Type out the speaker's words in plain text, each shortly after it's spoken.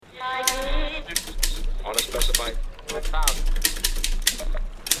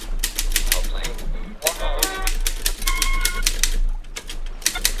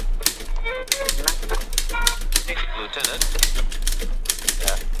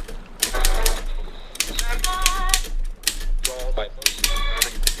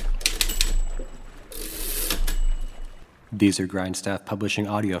These are Grindstaff Publishing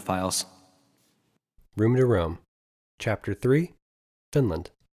audio files. Room to Roam, Chapter 3,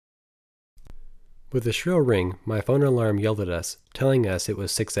 Finland. With a shrill ring, my phone alarm yelled at us, telling us it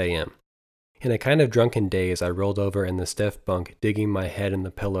was 6 a.m. In a kind of drunken daze, I rolled over in the stiff bunk, digging my head in the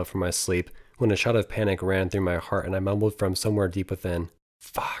pillow for my sleep, when a shot of panic ran through my heart and I mumbled from somewhere deep within,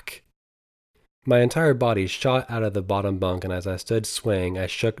 "Fuck." My entire body shot out of the bottom bunk, and as I stood swaying, I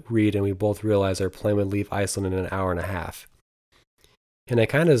shook Reed and we both realized our plane would leave Iceland in an hour and a half. In a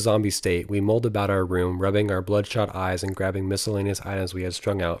kind of zombie state, we mulled about our room, rubbing our bloodshot eyes and grabbing miscellaneous items we had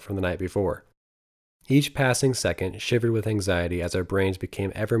strung out from the night before. Each passing second shivered with anxiety as our brains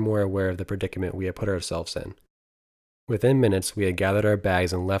became ever more aware of the predicament we had put ourselves in. Within minutes, we had gathered our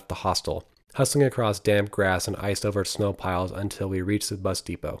bags and left the hostel, hustling across damp grass and iced-over snow piles until we reached the bus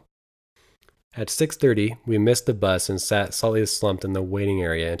depot. At 6:30, we missed the bus and sat slightly slumped in the waiting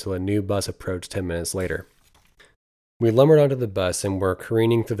area until a new bus approached 10 minutes later. We lumbered onto the bus and were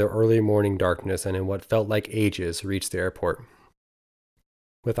careening through the early morning darkness and in what felt like ages reached the airport.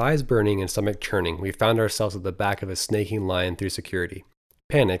 With eyes burning and stomach churning, we found ourselves at the back of a snaking line through security.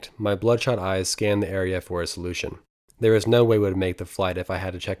 Panicked, my bloodshot eyes scanned the area for a solution. There was no way we would make the flight if I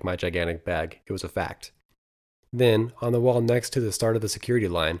had to check my gigantic bag. It was a fact. Then, on the wall next to the start of the security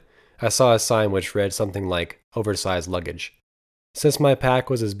line, I saw a sign which read something like, "Oversized luggage." Since my pack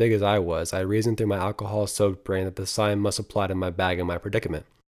was as big as I was, I reasoned through my alcohol-soaked brain that the sign must apply to my bag and my predicament.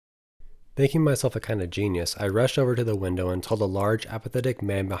 Thinking myself a kind of genius, I rushed over to the window and told a large, apathetic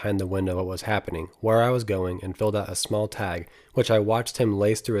man behind the window what was happening, where I was going, and filled out a small tag, which I watched him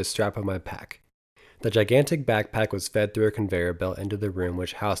lace through a strap of my pack. The gigantic backpack was fed through a conveyor belt into the room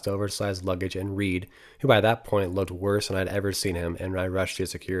which housed the oversized luggage and Reed, who by that point looked worse than I'd ever seen him, and I rushed to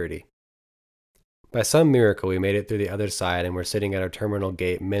security. By some miracle, we made it through the other side and were sitting at our terminal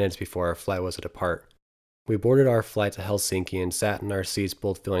gate minutes before our flight was to depart. We boarded our flight to Helsinki and sat in our seats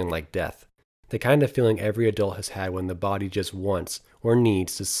both feeling like death. The kind of feeling every adult has had when the body just wants, or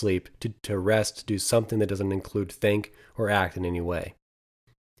needs, to sleep, to rest, to do something that doesn't include think or act in any way.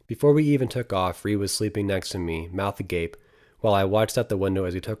 Before we even took off, Reed was sleeping next to me, mouth agape, while I watched out the window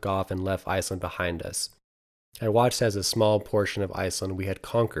as we took off and left Iceland behind us. I watched as a small portion of Iceland we had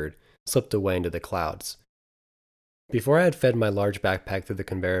conquered slipped away into the clouds. Before I had fed my large backpack through the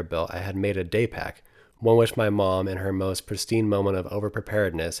conveyor belt, I had made a day pack, one which my mom, in her most pristine moment of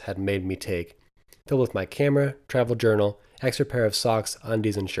over-preparedness, had made me take, filled with my camera, travel journal, extra pair of socks,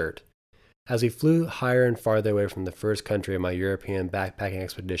 undies, and shirt. As we flew higher and farther away from the first country of my European backpacking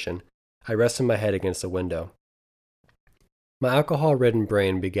expedition, I rested my head against the window. My alcohol-ridden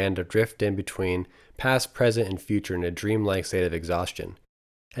brain began to drift in between past, present, and future in a dreamlike state of exhaustion.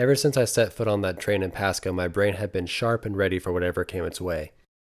 Ever since I set foot on that train in Pasco, my brain had been sharp and ready for whatever came its way.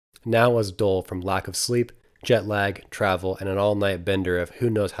 Now it was dull from lack of sleep, jet lag, travel, and an all-night bender of who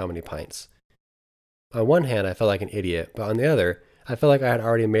knows how many pints. On one hand, I felt like an idiot, but on the other, I felt like I had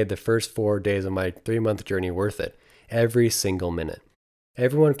already made the first 4 days of my 3-month journey worth it, every single minute.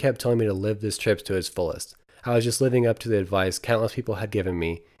 Everyone kept telling me to live this trip to its fullest. I was just living up to the advice countless people had given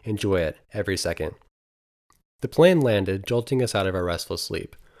me, enjoy it, every second. The plane landed, jolting us out of our restful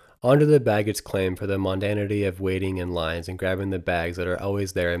sleep. Onto the baggage claim for the mundanity of waiting in lines and grabbing the bags that are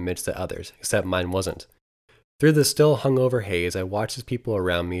always there amidst the others, except mine wasn't. Through the still hungover haze, I watched as people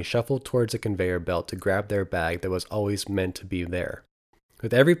around me shuffled towards the conveyor belt to grab their bag that was always meant to be there.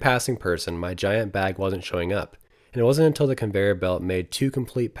 With every passing person, my giant bag wasn't showing up, and it wasn't until the conveyor belt made 2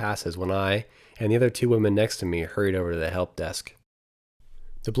 complete passes when I and the other 2 women next to me hurried over to the help desk.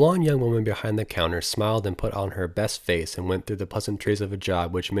 The blonde young woman behind the counter smiled and put on her best face and went through the pleasantries of a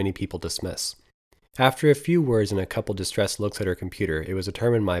job which many people dismiss. After a few words and a couple distressed looks at her computer, it was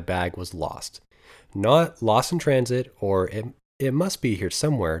determined my bag was lost. Not lost in transit, or it must be here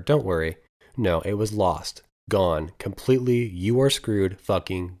somewhere, don't worry. No, it was lost. Gone. Completely, you are screwed,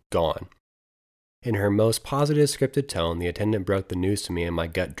 fucking gone. In her most positive scripted tone, the attendant broke the news to me and my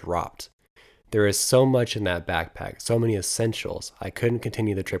gut dropped. There is so much in that backpack, so many essentials, I couldn't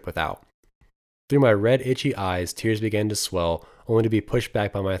continue the trip without. Through my red, itchy eyes, tears began to swell, only to be pushed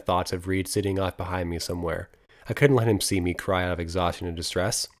back by my thoughts of Reed sitting off behind me somewhere. I couldn't let him see me cry out of exhaustion and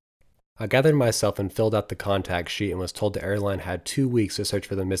distress. I gathered myself and filled out the contact sheet and was told the airline had 2 weeks to search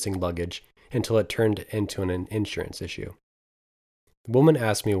for the missing luggage until it turned into an insurance issue. The woman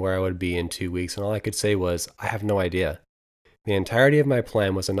asked me where I would be in 2 weeks, and all I could say was, I have no idea. The entirety of my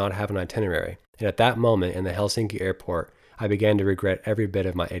plan was to not have an itinerary, and at that moment in the Helsinki airport, I began to regret every bit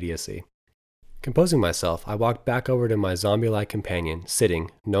of my idiocy. Composing myself, I walked back over to my zombie-like companion,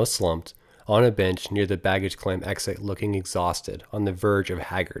 sitting, no slumped, on a bench near the baggage claim exit looking exhausted, on the verge of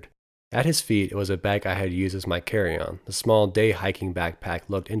haggard. At his feet, it was a bag I had used as my carry-on. The small day hiking backpack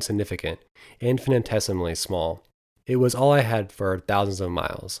looked insignificant, infinitesimally small. It was all I had for thousands of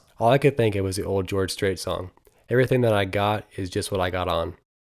miles. All I could think of was the old George Strait song. Everything that I got is just what I got on.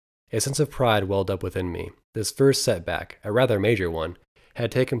 A sense of pride welled up within me. This first setback, a rather major one,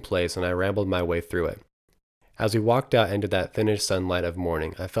 had taken place and I rambled my way through it. As we walked out into that finished sunlight of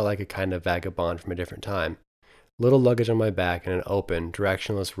morning, I felt like a kind of vagabond from a different time. Little luggage on my back and an open,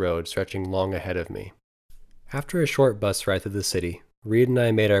 directionless road stretching long ahead of me. After a short bus ride through the city, Reed and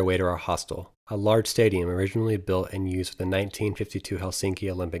I made our way to our hostel, a large stadium originally built and used for the 1952 Helsinki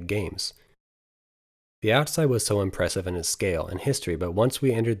Olympic Games. The outside was so impressive in its scale and history, but once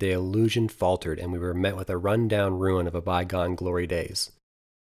we entered, the illusion faltered and we were met with a run-down ruin of a bygone glory days.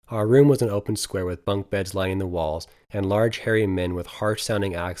 Our room was an open square with bunk beds lining the walls, and large hairy men with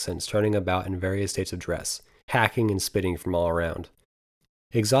harsh-sounding accents turning about in various states of dress, hacking and spitting from all around.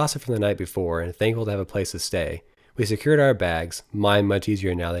 Exhausted from the night before and thankful to have a place to stay, we secured our bags, mine much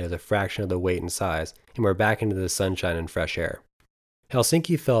easier now that it was a fraction of the weight and size, and were back into the sunshine and fresh air.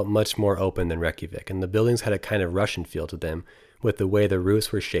 Helsinki felt much more open than Reykjavik, and the buildings had a kind of Russian feel to them, with the way the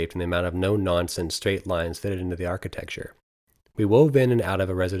roofs were shaped and the amount of no-nonsense straight lines fitted into the architecture. We wove in and out of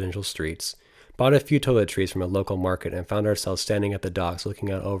residential streets, bought a few toiletries from a local market, and found ourselves standing at the docks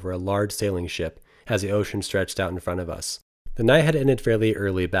looking out over a large sailing ship as the ocean stretched out in front of us. The night had ended fairly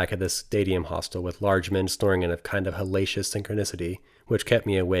early back at the stadium hostel, with large men snoring in a kind of hellacious synchronicity, which kept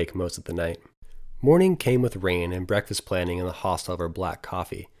me awake most of the night. Morning came with rain and breakfast planning in the hostel over black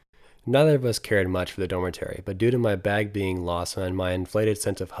coffee. Neither of us cared much for the dormitory, but due to my bag being lost and my inflated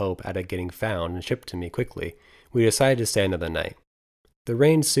sense of hope at it getting found and shipped to me quickly, we decided to stay another night. The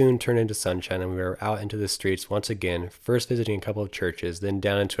rain soon turned into sunshine and we were out into the streets once again, first visiting a couple of churches, then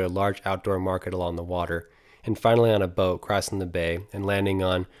down into a large outdoor market along the water, and finally on a boat crossing the bay and landing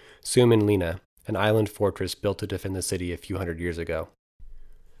on Suomenlinna, an island fortress built to defend the city a few hundred years ago.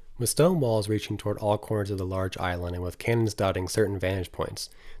 With stone walls reaching toward all corners of the large island and with cannons dotting certain vantage points,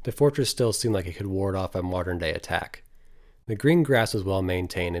 the fortress still seemed like it could ward off a modern-day attack. The green grass was well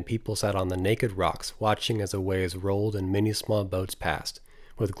maintained, and people sat on the naked rocks, watching as the waves rolled and many small boats passed,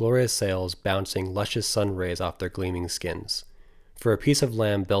 with glorious sails bouncing luscious sun rays off their gleaming skins. For a piece of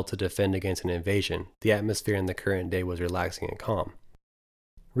land built to defend against an invasion, the atmosphere in the current day was relaxing and calm.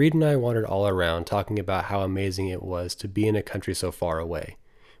 Reed and I wandered all around, talking about how amazing it was to be in a country so far away.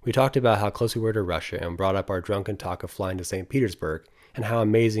 We talked about how close we were to Russia and brought up our drunken talk of flying to St. Petersburg and how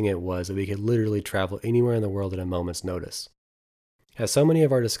amazing it was that we could literally travel anywhere in the world at a moment's notice. As so many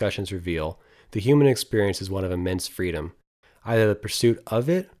of our discussions reveal, the human experience is one of immense freedom, either the pursuit of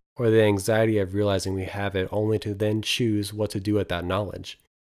it or the anxiety of realizing we have it only to then choose what to do with that knowledge.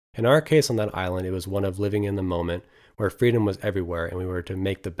 In our case on that island, it was one of living in the moment where freedom was everywhere and we were to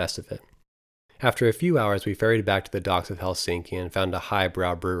make the best of it. After a few hours, we ferried back to the docks of Helsinki and found a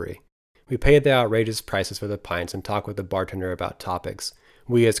highbrow brewery. We paid the outrageous prices for the pints and talked with the bartender about topics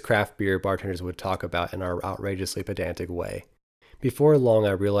we as craft beer bartenders would talk about in our outrageously pedantic way. Before long,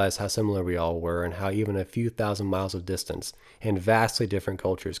 I realized how similar we all were and how even a few thousand miles of distance and vastly different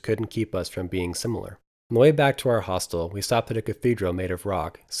cultures couldn't keep us from being similar. On the way back to our hostel, we stopped at a cathedral made of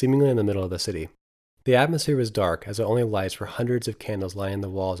rock, seemingly in the middle of the city. The atmosphere was dark, as the only lights were hundreds of candles lining the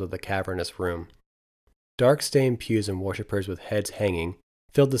walls of the cavernous room. Dark stained pews and worshippers with heads hanging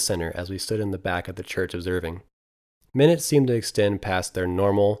filled the center as we stood in the back of the church observing. Minutes seemed to extend past their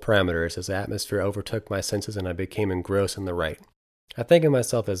normal parameters as the atmosphere overtook my senses and I became engrossed in the rite. I think of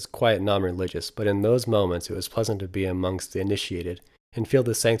myself as quite non-religious, but in those moments it was pleasant to be amongst the initiated and feel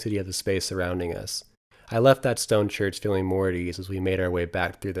the sanctity of the space surrounding us. I left that stone church feeling more at ease as we made our way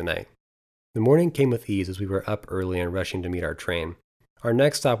back through the night. The morning came with ease as we were up early and rushing to meet our train. Our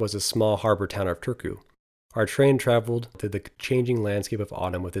next stop was the small harbor town of Turku. Our train traveled through the changing landscape of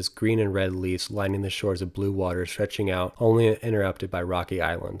autumn with its green and red leaves lining the shores of blue water stretching out only interrupted by rocky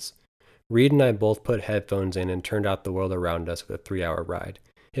islands. Reed and I both put headphones in and turned out the world around us with a 3-hour ride.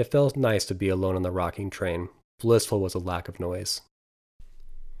 It felt nice to be alone on the rocking train. Blissful was the lack of noise.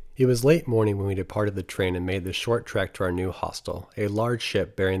 It was late morning when we departed the train and made the short trek to our new hostel, a large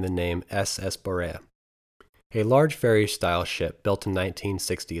ship bearing the name SS Borea. A large ferry-style ship built in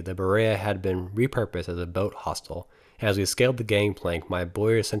 1960, the Borea had been repurposed as a boat hostel, and as we scaled the gangplank, my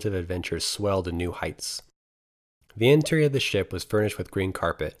boyish sense of adventure swelled to new heights. The interior of the ship was furnished with green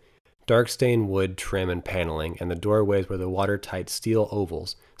carpet, dark stained wood trim and paneling, and the doorways were the watertight steel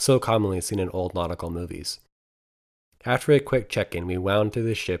ovals so commonly seen in old nautical movies. After a quick check-in, we wound through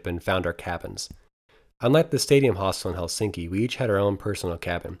the ship and found our cabins. Unlike the stadium hostel in Helsinki, we each had our own personal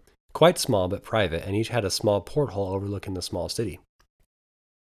cabin, quite small but private, and each had a small porthole overlooking the small city.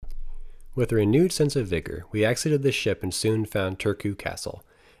 With a renewed sense of vigor, we exited the ship and soon found Turku Castle,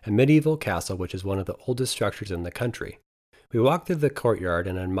 a medieval castle which is one of the oldest structures in the country. We walked through the courtyard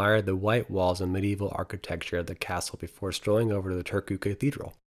and admired the white walls and medieval architecture of the castle before strolling over to the Turku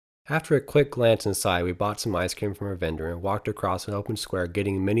Cathedral. After a quick glance inside, we bought some ice cream from a vendor and walked across an open square,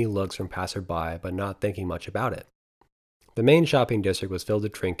 getting many looks from passerby but not thinking much about it. The main shopping district was filled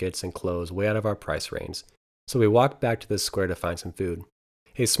with trinkets and clothes way out of our price range, so we walked back to the square to find some food.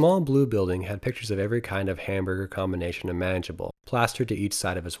 A small blue building had pictures of every kind of hamburger combination imaginable, plastered to each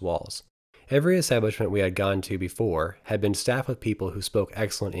side of its walls. Every establishment we had gone to before had been staffed with people who spoke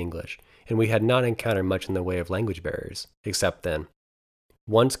excellent English, and we had not encountered much in the way of language barriers, except then.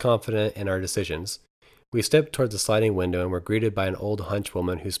 Once confident in our decisions, we stepped towards the sliding window and were greeted by an old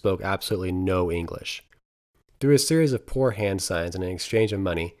hunchwoman who spoke absolutely no English. Through a series of poor hand signs and an exchange of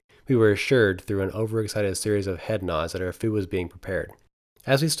money, we were assured through an overexcited series of head nods that our food was being prepared.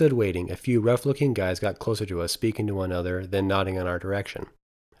 As we stood waiting, a few rough-looking guys got closer to us, speaking to one another, then nodding in our direction.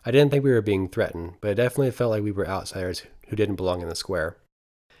 I didn't think we were being threatened, but it definitely felt like we were outsiders who didn't belong in the square.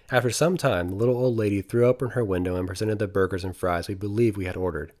 After some time, the little old lady threw open her window and presented the burgers and fries we believed we had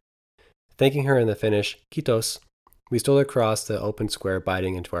ordered. Thanking her in the Finnish, "Kiitos," we stole across the open square,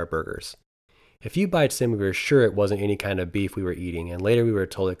 biting into our burgers. A few bites in, we were sure it wasn't any kind of beef we were eating, and later we were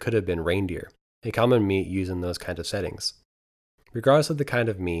told it could have been reindeer, a common meat used in those kinds of settings. Regardless of the kind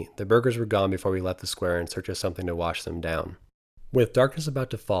of meat, the burgers were gone before we left the square in search of something to wash them down. With darkness about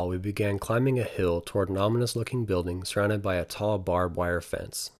to fall, we began climbing a hill toward an ominous-looking building surrounded by a tall barbed wire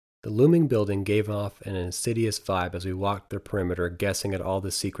fence. The looming building gave off an insidious vibe as we walked the perimeter, guessing at all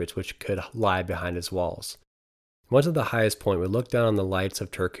the secrets which could lie behind its walls. Once at the highest point, we looked down on the lights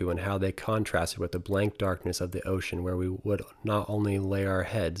of Turku and how they contrasted with the blank darkness of the ocean, where we would not only lay our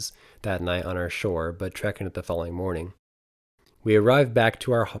heads that night on our shore, but trek into the following morning. We arrived back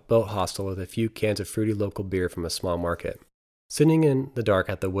to our boat hostel with a few cans of fruity local beer from a small market. Sitting in the dark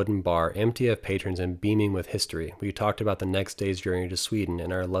at the wooden bar, empty of patrons and beaming with history, we talked about the next day's journey to Sweden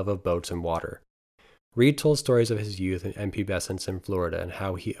and our love of boats and water. Reed told stories of his youth and pubescence in Florida and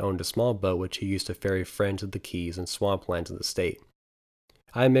how he owned a small boat which he used to ferry friends to the Keys and swamplands of the state.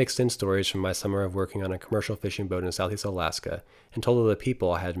 I mixed in stories from my summer of working on a commercial fishing boat in southeast Alaska and told of the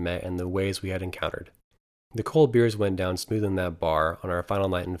people I had met and the ways we had encountered. The cold beers went down smooth in that bar on our final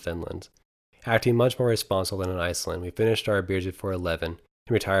night in Finland. Acting much more responsible than in Iceland, we finished our beers before 11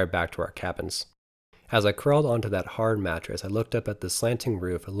 and retired back to our cabins. As I crawled onto that hard mattress, I looked up at the slanting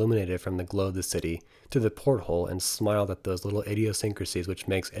roof illuminated from the glow of the city to the porthole and smiled at those little idiosyncrasies which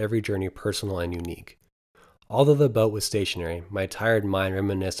makes every journey personal and unique. Although the boat was stationary, my tired mind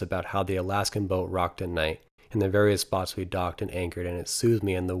reminisced about how the Alaskan boat rocked at night in the various spots we docked and anchored, and it soothed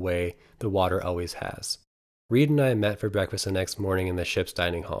me in the way the water always has. Reed and I met for breakfast the next morning in the ship's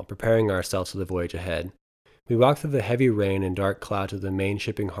dining hall, preparing ourselves for the voyage ahead. We walked through the heavy rain and dark clouds of the main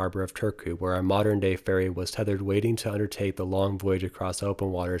shipping harbor of Turku, where our modern-day ferry was tethered waiting to undertake the long voyage across the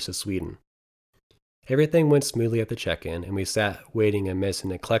open waters to Sweden. Everything went smoothly at the check-in, and we sat waiting amidst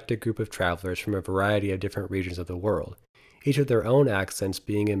an eclectic group of travelers from a variety of different regions of the world, each with their own accents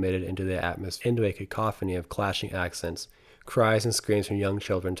being emitted into the atmosphere into a cacophony of clashing accents, cries and screams from young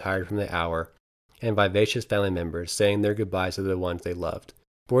children tired from the hour, and vivacious family members saying their goodbyes to the ones they loved.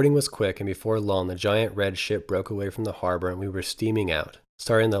 Boarding was quick, and before long the giant red ship broke away from the harbor and we were steaming out,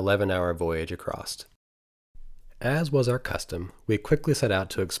 starting the 11-hour voyage across. As was our custom, we quickly set out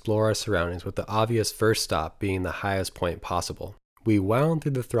to explore our surroundings, with the obvious first stop being the highest point possible. We wound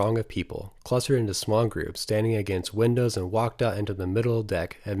through the throng of people, clustered into small groups, standing against windows, and walked out into the middle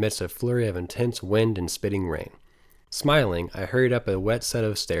deck amidst a flurry of intense wind and spitting rain. Smiling, I hurried up a wet set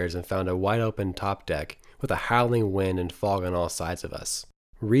of stairs and found a wide-open top deck with a howling wind and fog on all sides of us.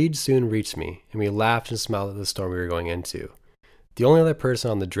 Reed soon reached me, and we laughed and smiled at the storm we were going into. The only other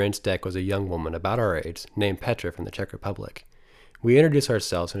person on the drenched deck was a young woman about our age, named Petra from the Czech Republic. We introduced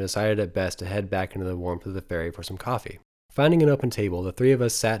ourselves and decided it best to head back into the warmth of the ferry for some coffee. Finding an open table, the three of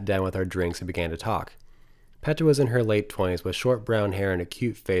us sat down with our drinks and began to talk. Petra was in her late 20s with short brown hair and a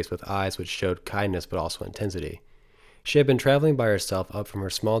cute face with eyes which showed kindness but also intensity. She had been traveling by herself up from her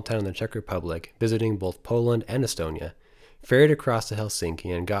small town in the Czech Republic, visiting both Poland and Estonia, ferried across to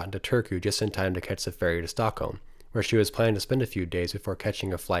Helsinki, and got into Turku just in time to catch the ferry to Stockholm, where she was planning to spend a few days before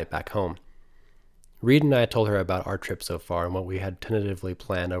catching a flight back home. Reed and I told her about our trip so far and what we had tentatively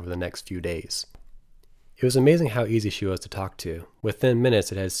planned over the next few days. It was amazing how easy she was to talk to. Within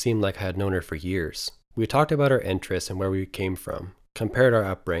minutes, it had seemed like I had known her for years. We talked about our interests and where we came from, compared our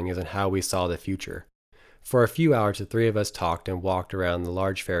upbringings and how we saw the future. For a few hours, the three of us talked and walked around the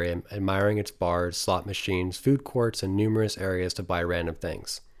large ferry, admiring its bars, slot machines, food courts, and numerous areas to buy random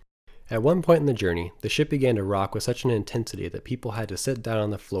things. At one point in the journey, the ship began to rock with such an intensity that people had to sit down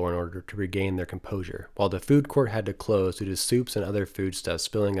on the floor in order to regain their composure, while the food court had to close due to soups and other foodstuffs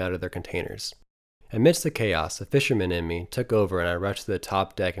spilling out of their containers. Amidst the chaos, the fisherman in me took over and I rushed to the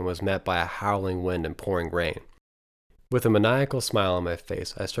top deck and was met by a howling wind and pouring rain. With a maniacal smile on my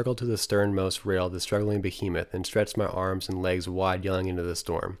face, I struggled to the sternmost rail of the struggling behemoth and stretched my arms and legs wide, yelling into the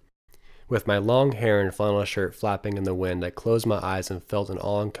storm. With my long hair and flannel shirt flapping in the wind, I closed my eyes and felt an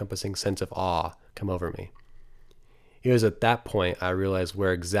all-encompassing sense of awe come over me. It was at that point I realized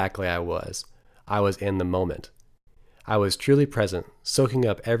where exactly I was. I was in the moment. I was truly present, soaking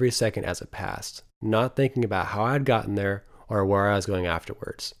up every second as it passed, not thinking about how I had gotten there or where I was going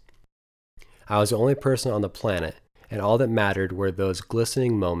afterwards. I was the only person on the planet, and all that mattered were those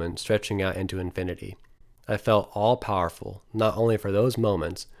glistening moments stretching out into infinity. I felt all-powerful, not only for those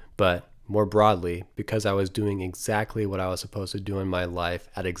moments, but, more broadly, because I was doing exactly what I was supposed to do in my life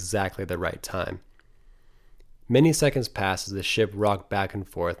at exactly the right time. Many seconds passed as the ship rocked back and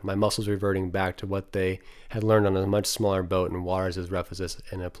forth, my muscles reverting back to what they had learned on a much smaller boat in waters as rough as this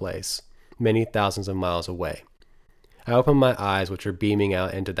in a place, many thousands of miles away. I opened my eyes, which were beaming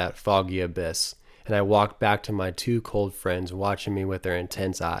out into that foggy abyss, and I walked back to my two cold friends watching me with their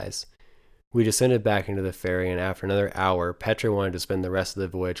intense eyes. We descended back into the ferry, and after another hour, Petra wanted to spend the rest of the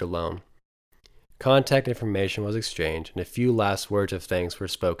voyage alone. Contact information was exchanged, and a few last words of thanks were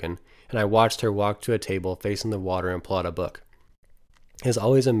spoken, and I watched her walk to a table facing the water and pull out a book. It is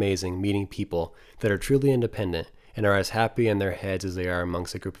always amazing meeting people that are truly independent and are as happy in their heads as they are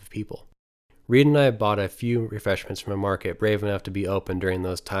amongst a group of people. Reed and I bought a few refreshments from a market brave enough to be open during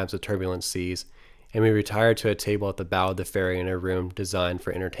those times of turbulent seas, and we retired to a table at the bow of the ferry in a room designed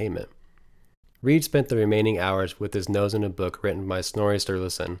for entertainment. Reed spent the remaining hours with his nose in a book written by Snorri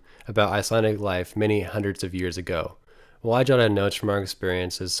Sturluson about Icelandic life many hundreds of years ago, while I jotted notes from our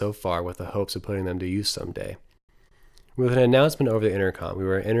experiences so far with the hopes of putting them to use someday. With an announcement over the intercom, we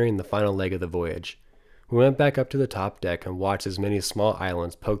were entering the final leg of the voyage. We went back up to the top deck and watched as many small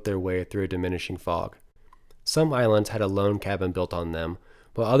islands poked their way through a diminishing fog. Some islands had a lone cabin built on them,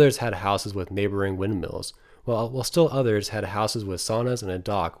 while others had houses with neighboring windmills, while still others had houses with saunas and a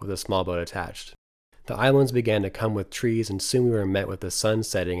dock with a small boat attached. The islands began to come with trees, and soon we were met with the sun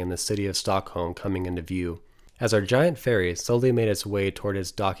setting and the city of Stockholm coming into view. As our giant ferry slowly made its way toward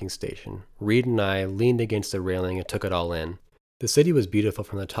its docking station, Reed and I leaned against the railing and took it all in. The city was beautiful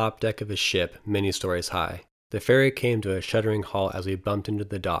from the top deck of a ship many stories high. The ferry came to a shuddering halt as we bumped into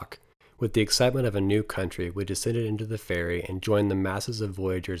the dock. With the excitement of a new country, we descended into the ferry and joined the masses of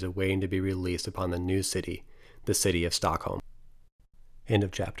voyagers awaiting to be released upon the new city, the city of Stockholm. End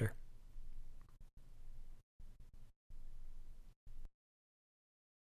of chapter.